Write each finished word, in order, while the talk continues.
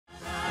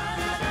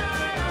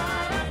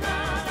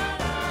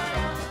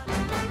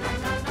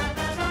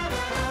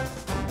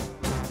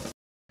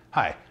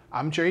Hi,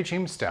 I'm Jerry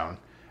James Stone,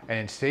 and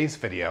in today's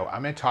video,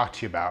 I'm going to talk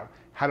to you about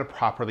how to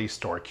properly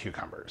store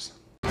cucumbers.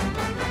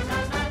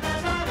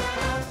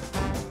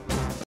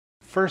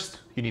 First,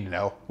 you need to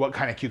know what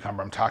kind of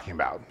cucumber I'm talking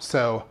about.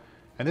 So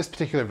in this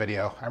particular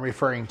video, I'm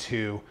referring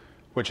to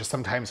which is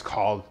sometimes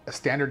called a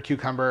standard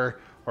cucumber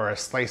or a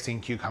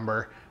slicing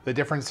cucumber. The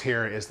difference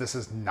here is this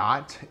is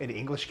not an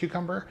English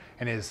cucumber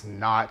and is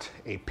not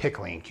a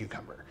pickling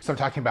cucumber. So I'm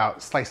talking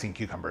about slicing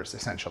cucumbers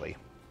essentially.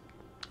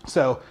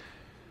 So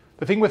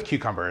the thing with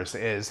cucumbers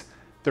is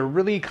they're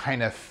really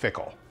kind of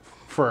fickle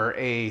for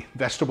a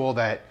vegetable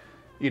that,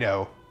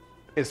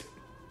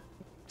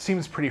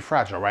 seems pretty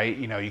fragile, right?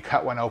 You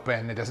cut one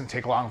open, it doesn't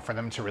take long for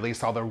them to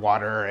release all their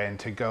water and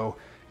to go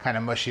kind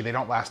of mushy. They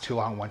don't last too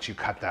long once you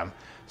cut them.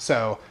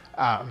 So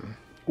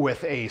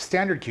with a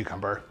standard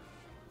cucumber,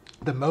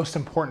 the most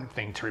important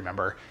thing to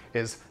remember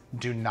is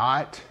do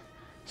not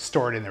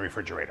store it in the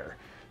refrigerator.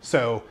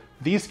 So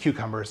these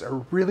cucumbers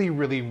are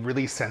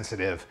really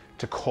sensitive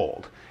to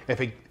cold.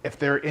 If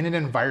they're in an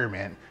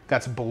environment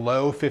that's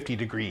below 50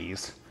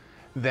 degrees,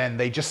 then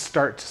they just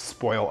start to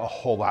spoil a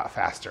whole lot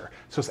faster.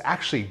 So it's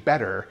actually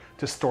better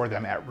to store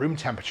them at room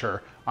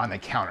temperature on the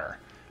counter.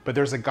 But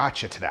there's a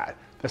gotcha to that.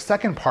 The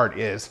second part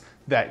is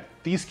that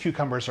these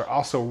cucumbers are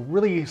also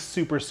really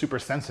super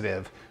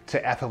sensitive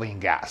to ethylene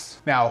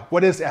gas. Now,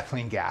 what is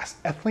ethylene gas?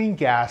 Ethylene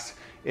gas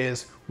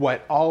is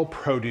what all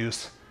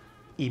produce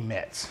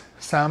emits.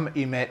 Some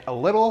emit a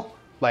little,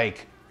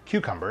 like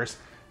cucumbers.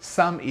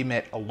 Some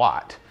emit a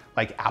lot,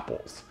 like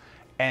apples.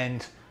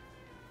 And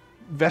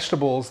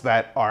vegetables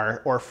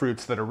or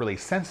fruits that are really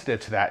sensitive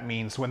to that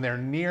means when they're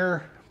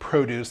near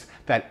produce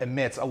that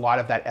emits a lot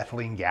of that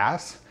ethylene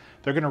gas,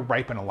 they're gonna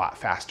ripen a lot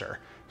faster.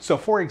 So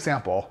for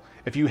example,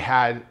 if you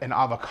had an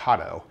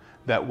avocado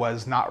that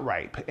was not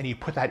ripe and you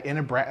put that in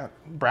a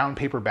brown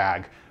paper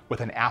bag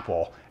with an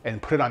apple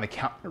and put it on the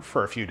counter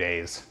for a few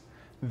days,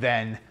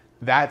 then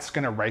that's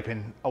gonna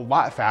ripen a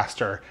lot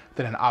faster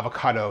than an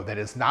avocado that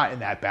is not in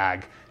that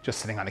bag just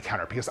sitting on the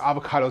counter, because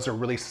avocados are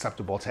really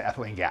susceptible to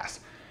ethylene gas.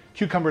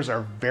 Cucumbers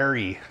are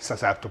very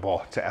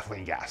susceptible to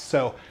ethylene gas.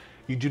 So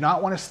you do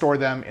not want to store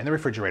them in the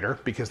refrigerator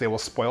because they will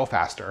spoil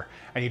faster,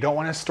 and you don't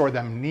want to store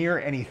them near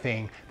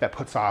anything that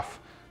puts off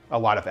a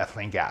lot of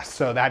ethylene gas.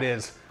 So that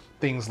is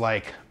things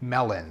like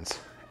melons,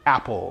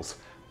 apples,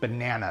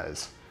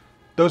 bananas.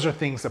 Those are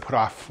things that put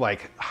off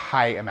like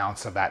high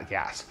amounts of that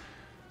gas.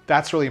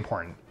 That's really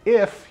important.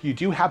 If you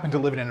do happen to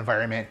live in an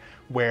environment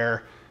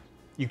where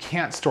you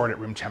can't store it at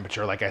room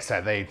temperature, like I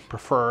said, they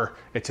prefer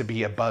it to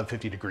be above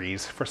 50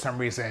 degrees. For some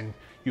reason,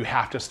 you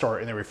have to store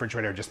it in the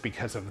refrigerator just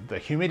because of the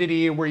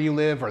humidity where you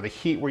live or the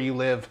heat where you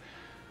live.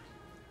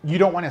 You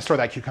don't want to store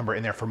that cucumber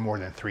in there for more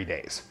than 3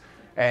 days.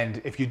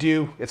 And if you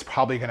do, it's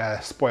probably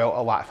gonna spoil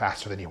a lot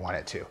faster than you want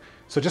it to.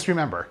 So just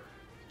remember,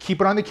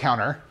 keep it on the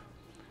counter.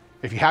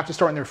 If you have to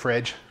store it in the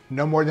fridge,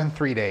 no more than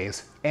 3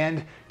 days,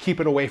 and keep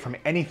it away from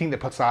anything that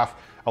puts off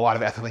a lot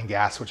of ethylene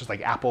gas, which is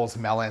like apples,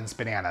 melons,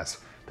 bananas,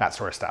 that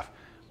sort of stuff.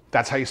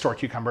 That's how you store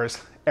cucumbers.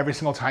 Every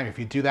single time, if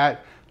you do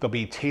that, they'll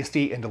be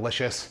tasty and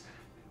delicious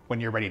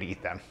when you're ready to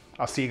eat them.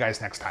 I'll see you guys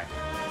next time.